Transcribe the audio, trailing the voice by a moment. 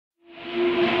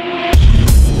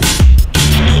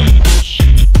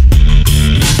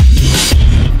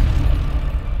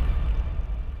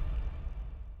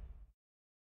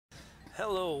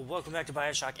welcome back to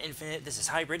Bioshock Infinite. This is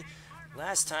Hybrid.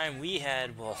 Last time we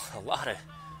had, well, a lot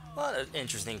of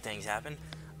interesting things happen.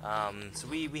 So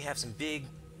we have some big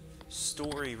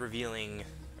story revealing,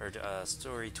 or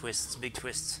story twists, big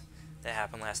twists that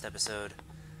happened last episode.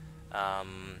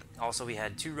 Also, we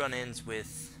had two run-ins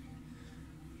with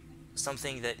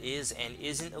something that is and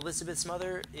isn't Elizabeth's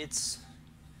mother. It's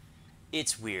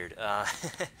weird.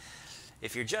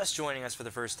 If you're just joining us for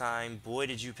the first time, boy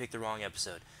did you pick the wrong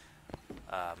episode.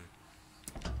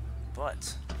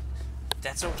 But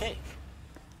that's okay,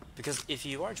 because if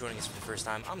you are joining us for the first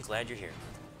time, I'm glad you're here,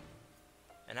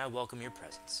 and I welcome your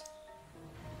presence.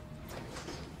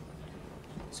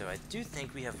 So I do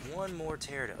think we have one more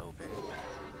tear to open.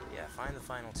 Yeah, find the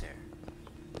final tear.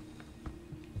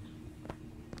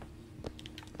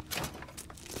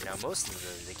 You know, most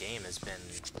of the game has been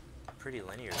pretty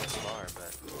linear thus far,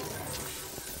 but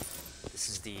this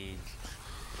is the, you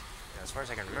know, as far as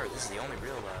I can remember, this is the only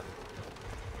real,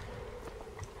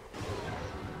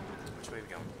 which way are we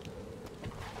going?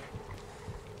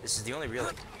 This is the only real,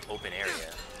 like, open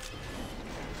area.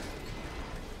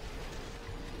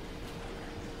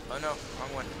 Oh no,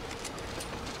 wrong one.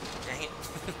 Dang it.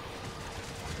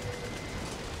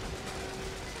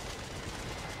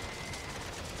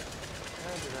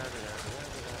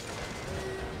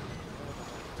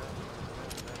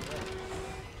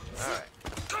 Alright.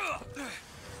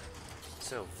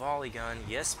 So, volley gun,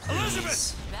 yes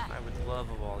please. I would love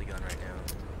a volley gun right now.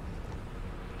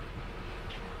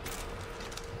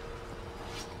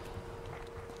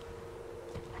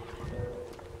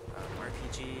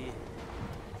 RPG.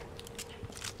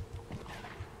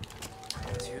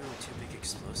 Two big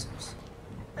explosives.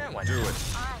 And why not? Do it.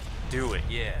 Do it,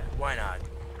 yeah. Why not?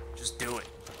 Just do it.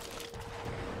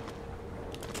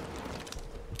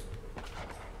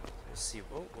 Let's see.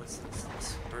 Oh, what's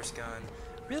this? Burst gun.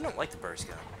 I really don't like the burst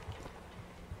gun.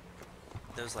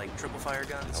 Those like triple fire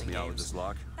guns Help in me out with games. this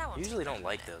lock. I usually don't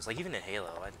like those. Like even in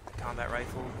Halo, the combat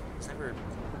rifle. I was never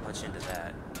much into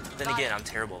that. But then again, I'm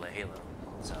terrible at Halo,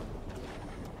 so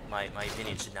my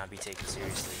opinion should not be taken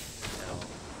seriously at all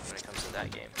when it comes to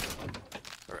that game,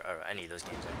 or any of those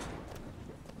games actually.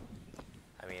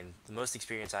 I mean, the most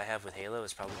experience I have with Halo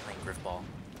is probably playing Griffball,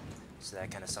 so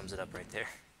that kind of sums it up right there.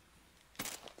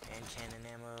 Hand cannon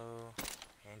ammo,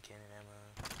 hand cannon ammo.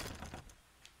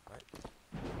 What?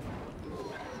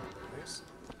 Where's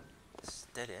this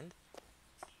dead end?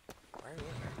 Why are we in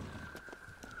here?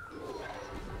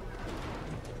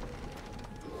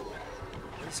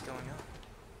 What is going on?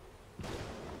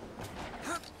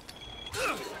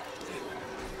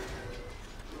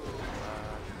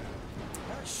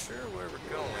 Not sure where we're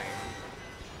going,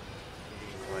 to be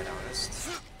quite honest.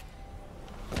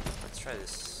 Let's try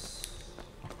this.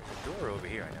 There's a door over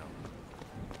here, I know.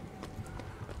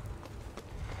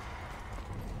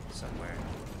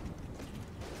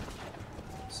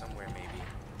 Somewhere maybe.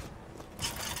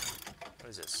 What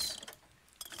is this?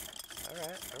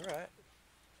 Alright.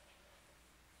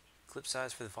 Clip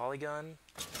size for the volley gun.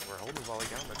 We're holding the volley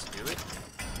gun, let's do it.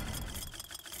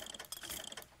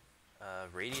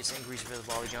 Radius increase for the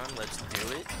volley gun, let's do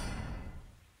it.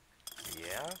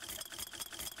 Yeah.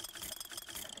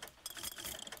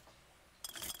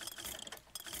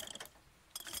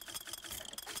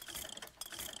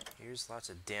 Here's lots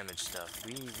of damage stuff.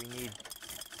 We need...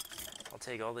 I'll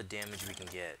take all the damage we can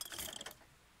get.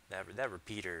 That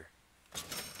repeater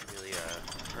really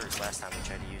hurt us last time we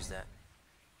tried to use that.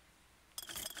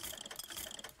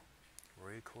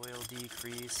 Recoil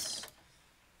decrease.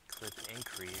 Clip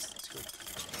increase. Let's go.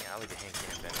 Yeah, I like a hand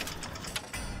cannon better.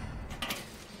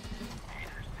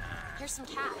 Here's some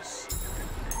cash.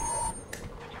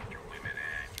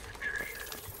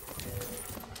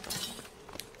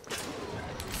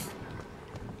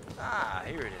 Ah,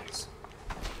 here it is.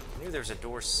 I knew there was a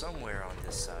door somewhere on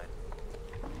this side.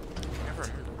 I never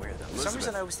remember where though. For some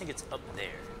reason I always think it's up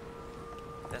there.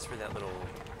 That's where that little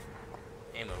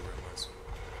ammo room was.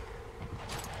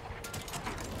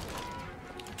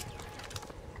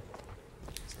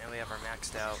 So now we have our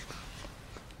maxed out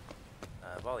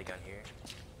volley gun here.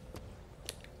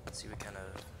 Let's see what kind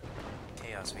of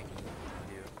chaos we can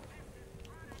do.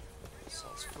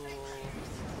 Assault's full.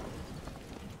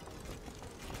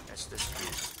 This is the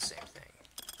same thing.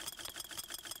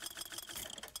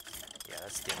 Yeah,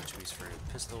 that's damage boost for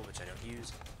a pistol, which I don't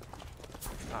use.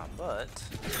 But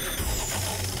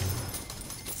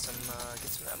get some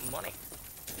of that money.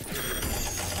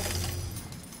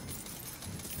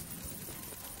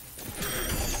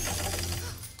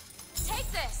 Take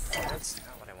this. That's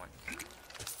not what I want.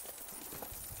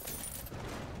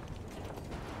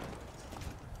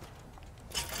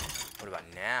 What about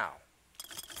now?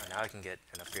 now I can get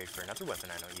an upgrade for another weapon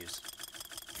I don't use.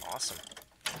 Awesome.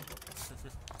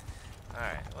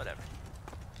 Alright, whatever.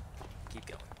 Keep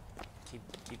going.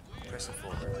 Keep pressing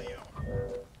forward.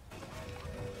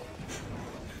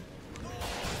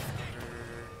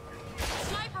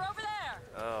 Sniper over there!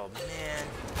 Oh, man.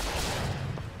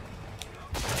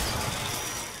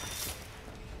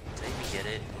 Did I even get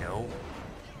it? No.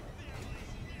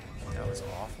 That was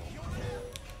awful.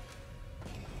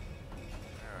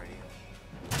 Where are you?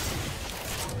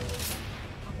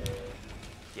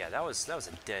 Yeah, that was a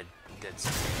dead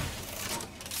spot.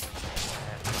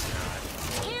 That was not.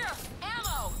 Here!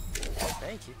 Ammo!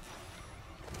 Thank you.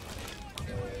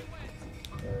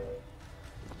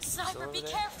 Sniper, be there?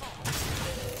 careful! Oh,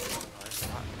 there's a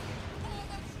lot.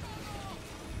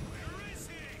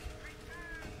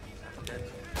 Dead.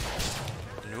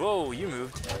 Whoa, you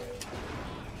moved.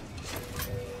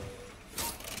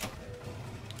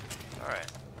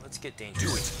 Alright, let's get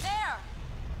dangerous. Do it. There!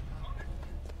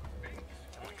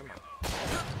 Come on.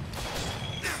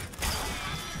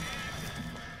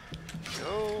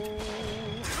 Go!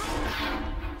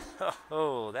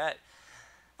 Oh, that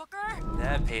Booker!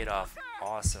 paid off.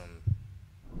 Awesome.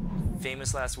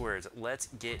 Famous last words. Let's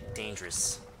get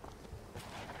dangerous.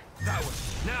 That one.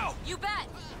 Now. You bet!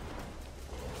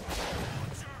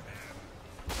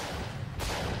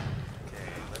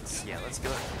 Okay,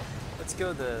 let's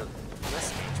go the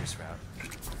less dangerous route.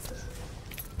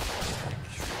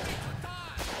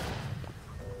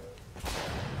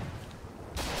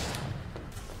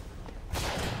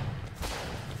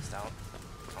 Stop.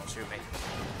 Don't shoot me.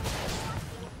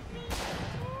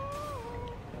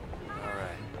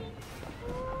 Alright.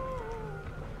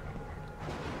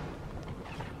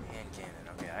 Hand cannon.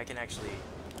 Okay, I can actually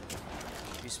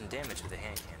do some damage with a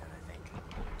hand cannon, I think.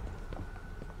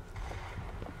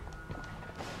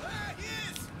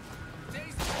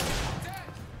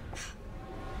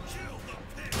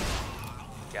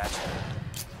 Gotcha.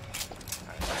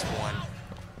 Alright, that's one.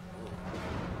 Ooh.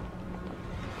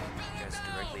 You guys are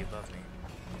directly above me.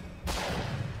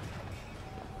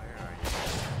 Where are you?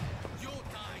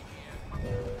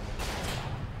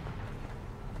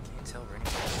 Can't tell where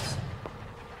anyone is.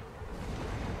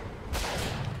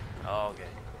 Oh,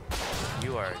 okay.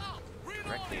 You are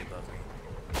directly above me.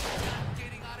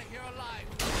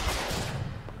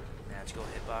 Magical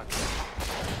hitbox.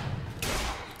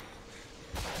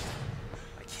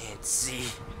 I can't see.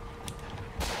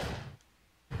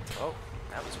 Oh,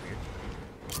 that was weird.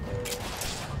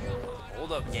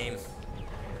 Hold up, game.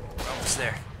 We're almost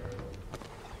there.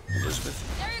 Elizabeth.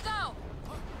 There you go!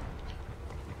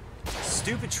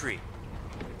 Stupid tree.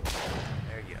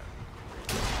 There you go.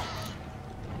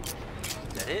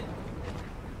 Is that it? Are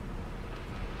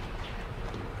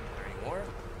there any more?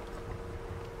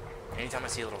 Anytime I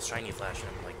see a little shiny flash,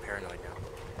 I'm like paranoid now.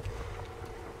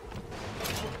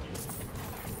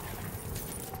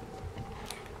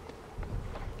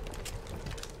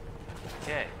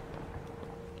 Okay.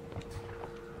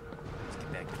 Let's get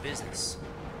back to business.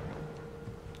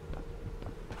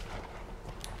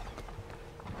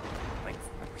 Like,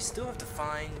 we still have to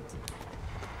find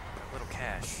a little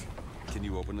cache. Can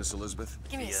you open this, Elizabeth?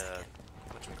 Give me a second.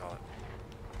 Whatchamacallit.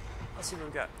 Let's see what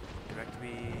we got.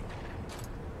 Directory,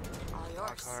 All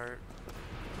yours. Lockhart.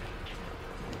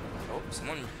 Oh,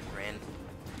 someone ran.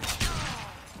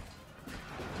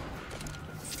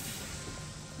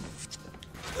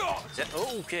 Is that,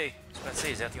 oh, okay. I was about to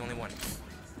say, is that the only one?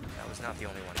 That was not the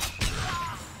only one.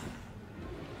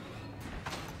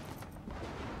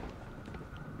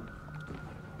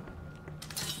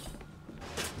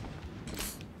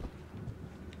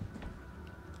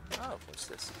 Oh, what's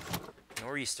this?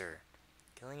 Nor'easter.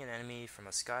 Killing an enemy from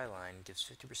a skyline gives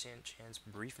 50% chance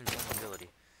brief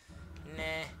invulnerability.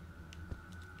 Nah.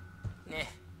 Nah.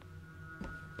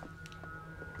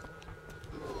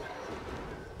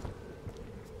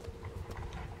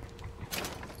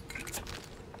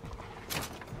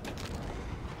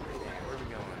 Where are we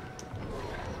going?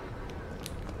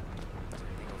 Is there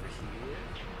anything over here?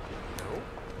 No.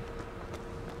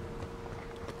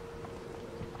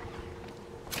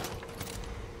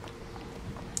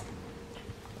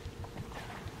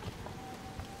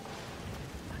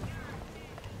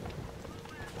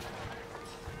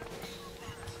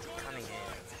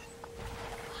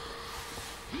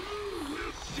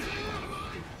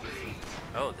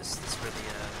 Oh, this really,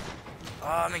 oh,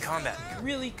 I'm in combat.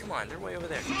 Really? Come on, they're way over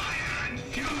there.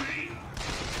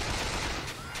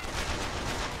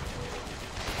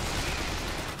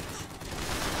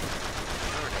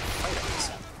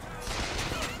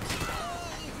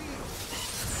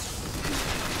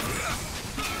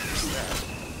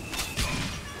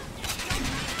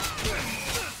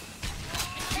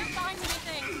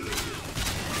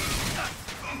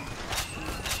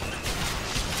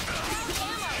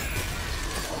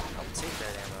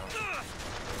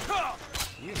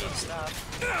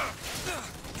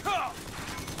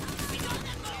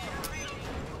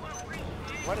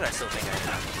 did I still think I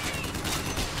had?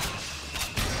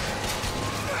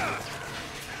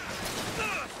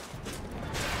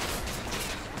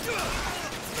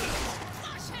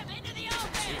 Push him into the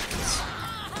open. Jeez.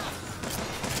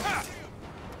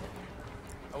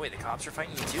 Oh wait, the cops are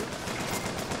fighting me too?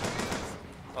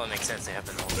 Oh, it makes sense. They have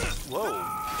the normal. Whoa!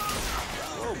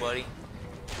 Whoa, buddy.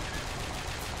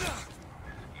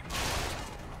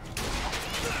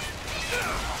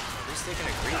 At least they can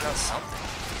agree about something.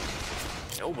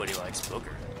 Nobody likes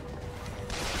Booker.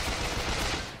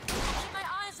 Keep my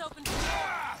eyes open for you.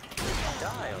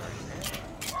 Die already, man.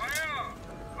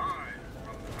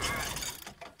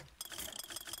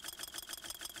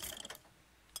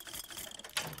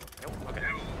 Nope,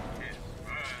 okay.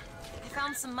 I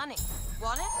found some money.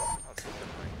 Want it? I'll take the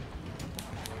money.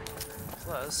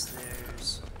 Plus,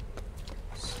 there's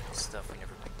stuff we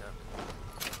never picked up.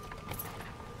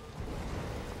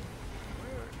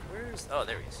 Where's... Oh,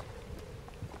 there he is.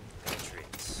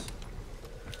 Treats.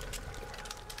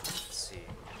 Let's see.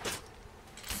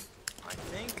 I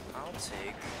think I'll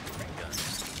take ring guns.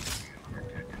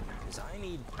 Because I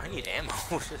need ammo.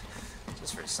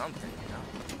 Just for something, you know?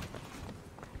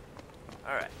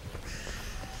 Alright.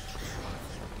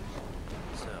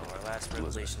 So, our last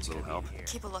revelation's gonna be here.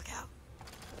 Keep a lookout.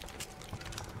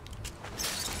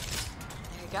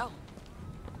 There you go.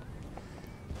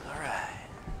 Alright.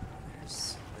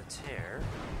 There's the tear.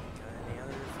 Got any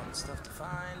other fun stuff to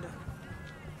find?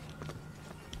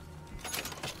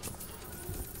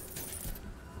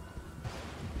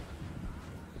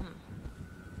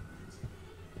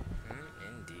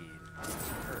 Indeed.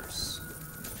 Purse.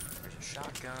 There's a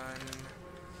shotgun.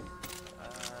 I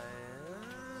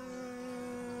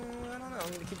don't know.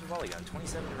 I'm gonna keep the volley gun.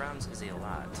 27 rounds is a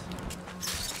lot.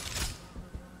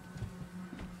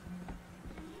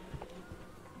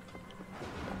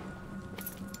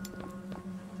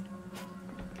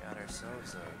 Got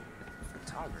ourselves a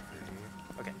photographer here.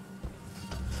 Okay.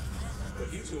 But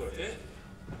you two are dead.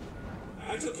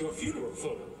 I took your funeral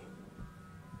photo.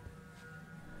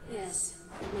 Yes,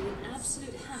 I made an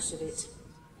absolute hash of it.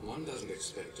 One doesn't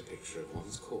expect a picture of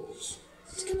one's corpse.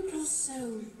 To come across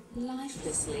so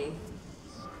lifelessly.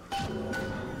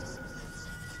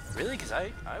 Really? Because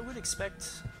I would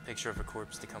expect a picture of a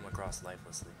corpse to come across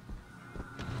lifelessly.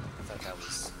 I thought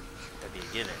that'd be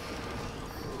a given.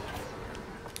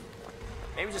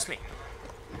 Maybe just me.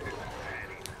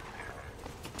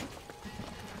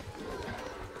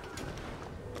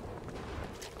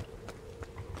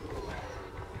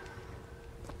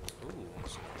 Ooh.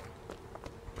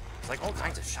 It's like all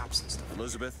kinds of shops and stuff.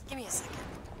 Elizabeth? Give me a second.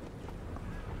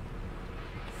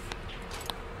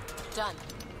 Done.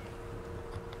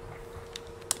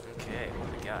 Okay, what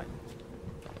do we got?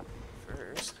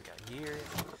 First, we got gear.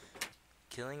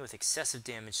 Killing with excessive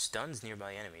damage stuns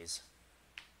nearby enemies.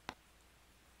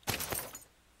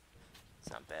 It's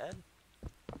not bad.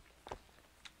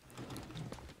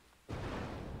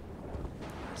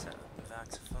 There's that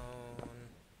saxophone.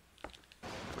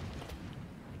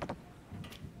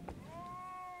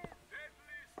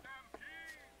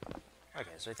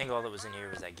 Okay, so I think all that was in here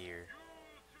was that gear.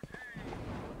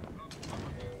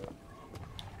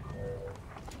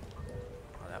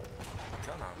 Oh, that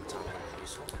gun on the top would be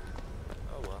useful.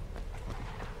 Oh well.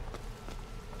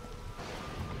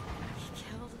 He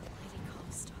killed Lady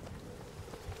Comstock.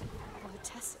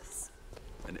 Tessus.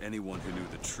 And anyone who knew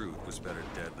the truth was better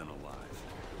dead than alive.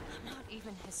 I'm not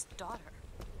even his daughter.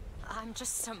 I'm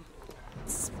just some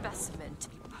specimen to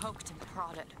be poked and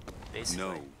prodded. Basically.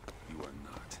 No, you are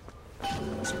not.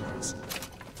 Surprise.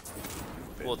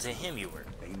 Well, to him you were.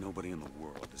 Ain't nobody in the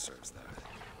world deserves that.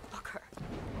 Booker.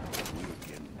 We are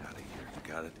getting out of here. You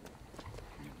got it?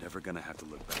 You're never gonna have to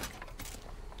look back.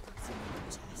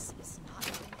 Tess is not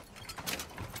me.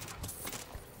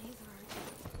 Neither are you.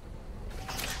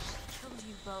 I killed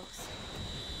you both.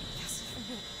 Yes, for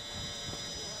me.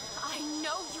 I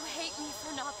know you hate me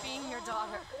for not being your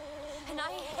daughter. And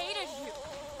I hated you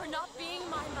for not being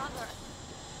my mother.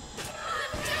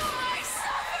 Undo my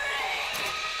suffering!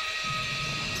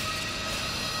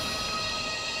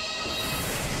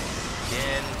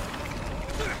 Again.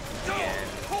 Again.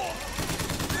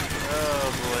 Oh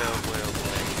boy, oh boy, oh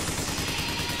boy.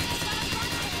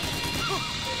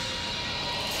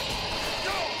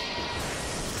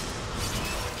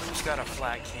 Who's got a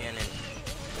flat cannon?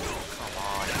 Come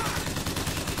on.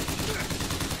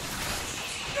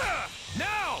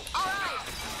 Now! Alright!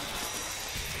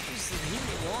 He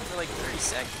didn't go on for like 30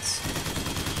 seconds.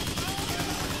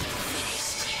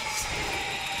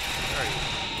 Where are you?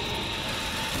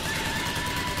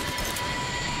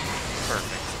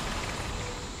 Perfect.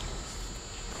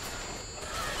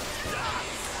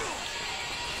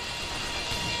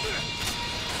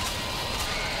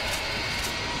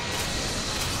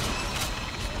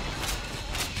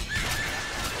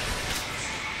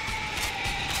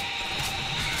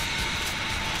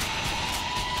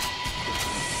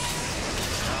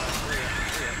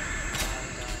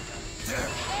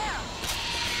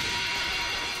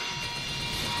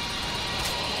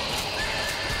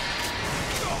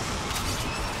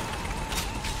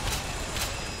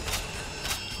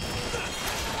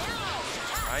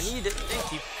 I need it.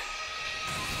 Thank you.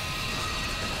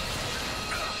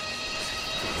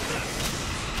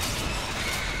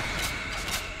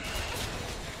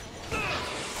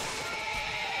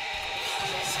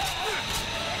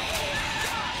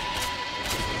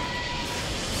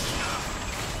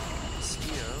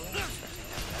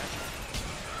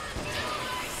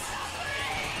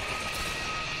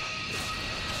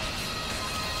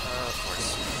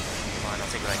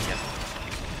 Take what I can.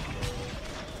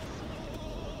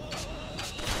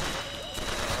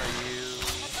 Are you?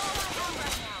 That's all I have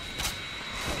right now.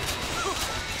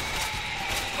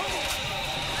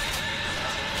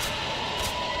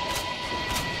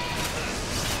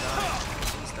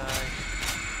 Please die.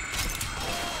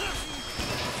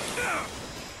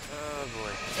 Oh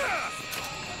boy.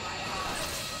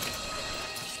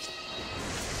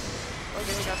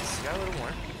 Okay, got this. Got a little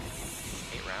more.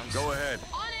 8 rounds. Go ahead.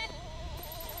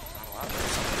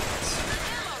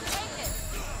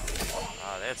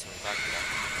 Oh, that's what I'm talking about.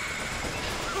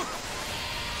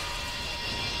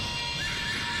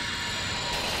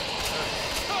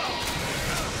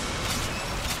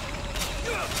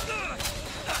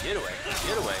 Get away.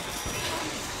 Get away.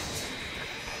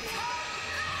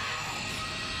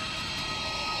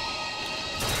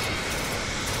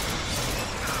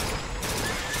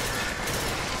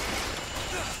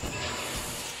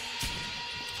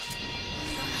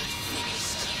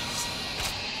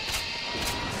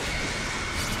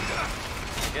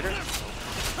 Get her.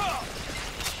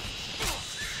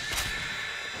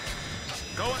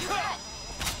 Going.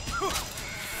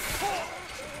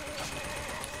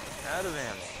 Out of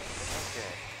ammo.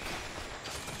 Okay.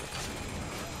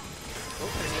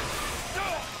 Oh, there's it.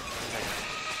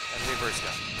 That's a reverse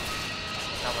gun.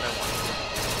 Not what I want.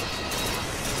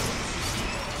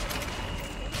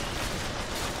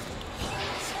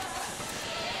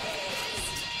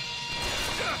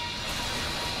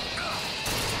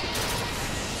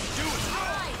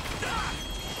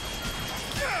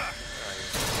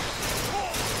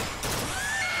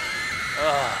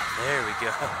 Oh, there we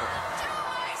go.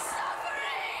 My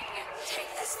suffering!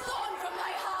 Take this thorn from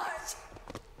my heart!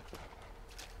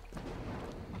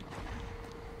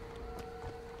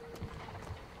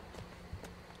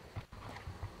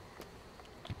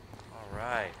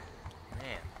 Alright.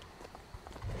 Man.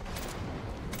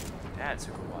 That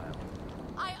took a while.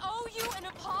 I owe you an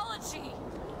apology.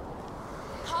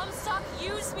 Comstock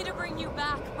used me to bring you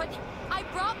back, but I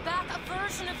brought back a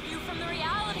version of you from the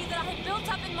reality that I had built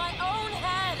up in my own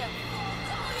head.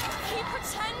 He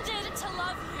pretended to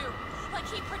love you, like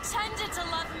he pretended to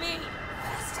love me.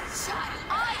 Bastard child.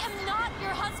 I am not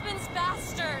your husband's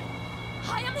bastard.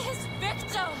 I am his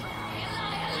victim.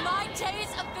 My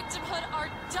days of victimhood are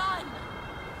done.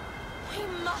 We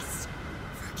must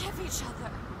forgive each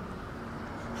other.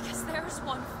 Because there is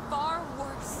one far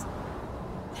worse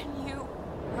than you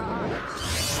or I.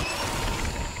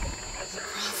 The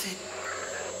prophet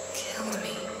killed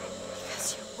me.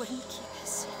 Because you wouldn't keep his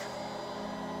secret.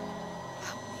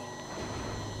 Help me.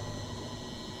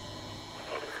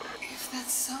 If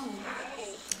that's so,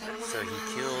 then why So he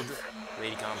not? killed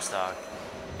Lady Comstock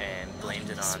and blamed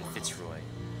it on Fitzroy.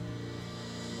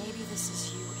 Maybe this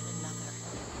is you in another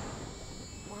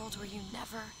world where you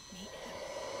never meet him.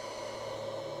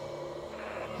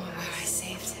 Or where I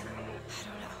saved him. I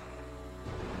don't know.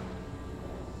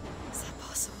 Is that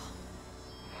possible?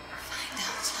 Find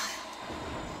out, child.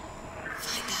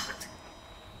 Find out.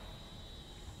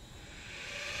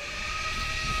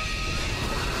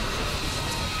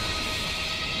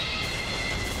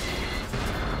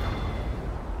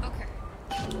 Okay.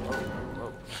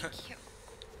 Whoa. Thank you.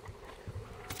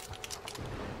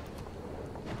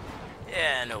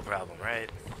 Yeah, no problem, right?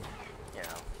 You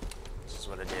know, this is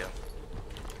what I do.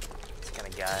 It's the kind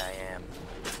of guy I am.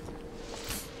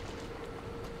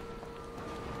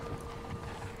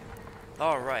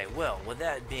 Alright, well, with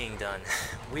that being done,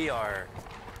 we are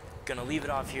gonna leave it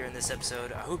off here in this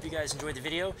episode. I hope you guys enjoyed the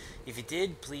video. If you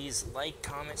did, please like,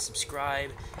 comment,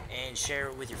 subscribe, and share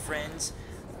it with your friends.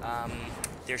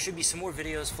 There should be some more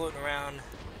videos floating around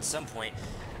at some point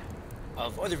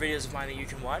of other videos of mine that you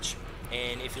can watch.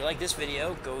 And if you like this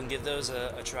video, go and give those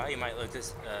a try. You might like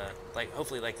this,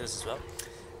 hopefully like this as well.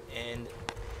 And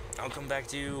I'll come back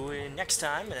to you next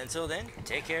time. And until then,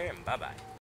 take care and bye-bye.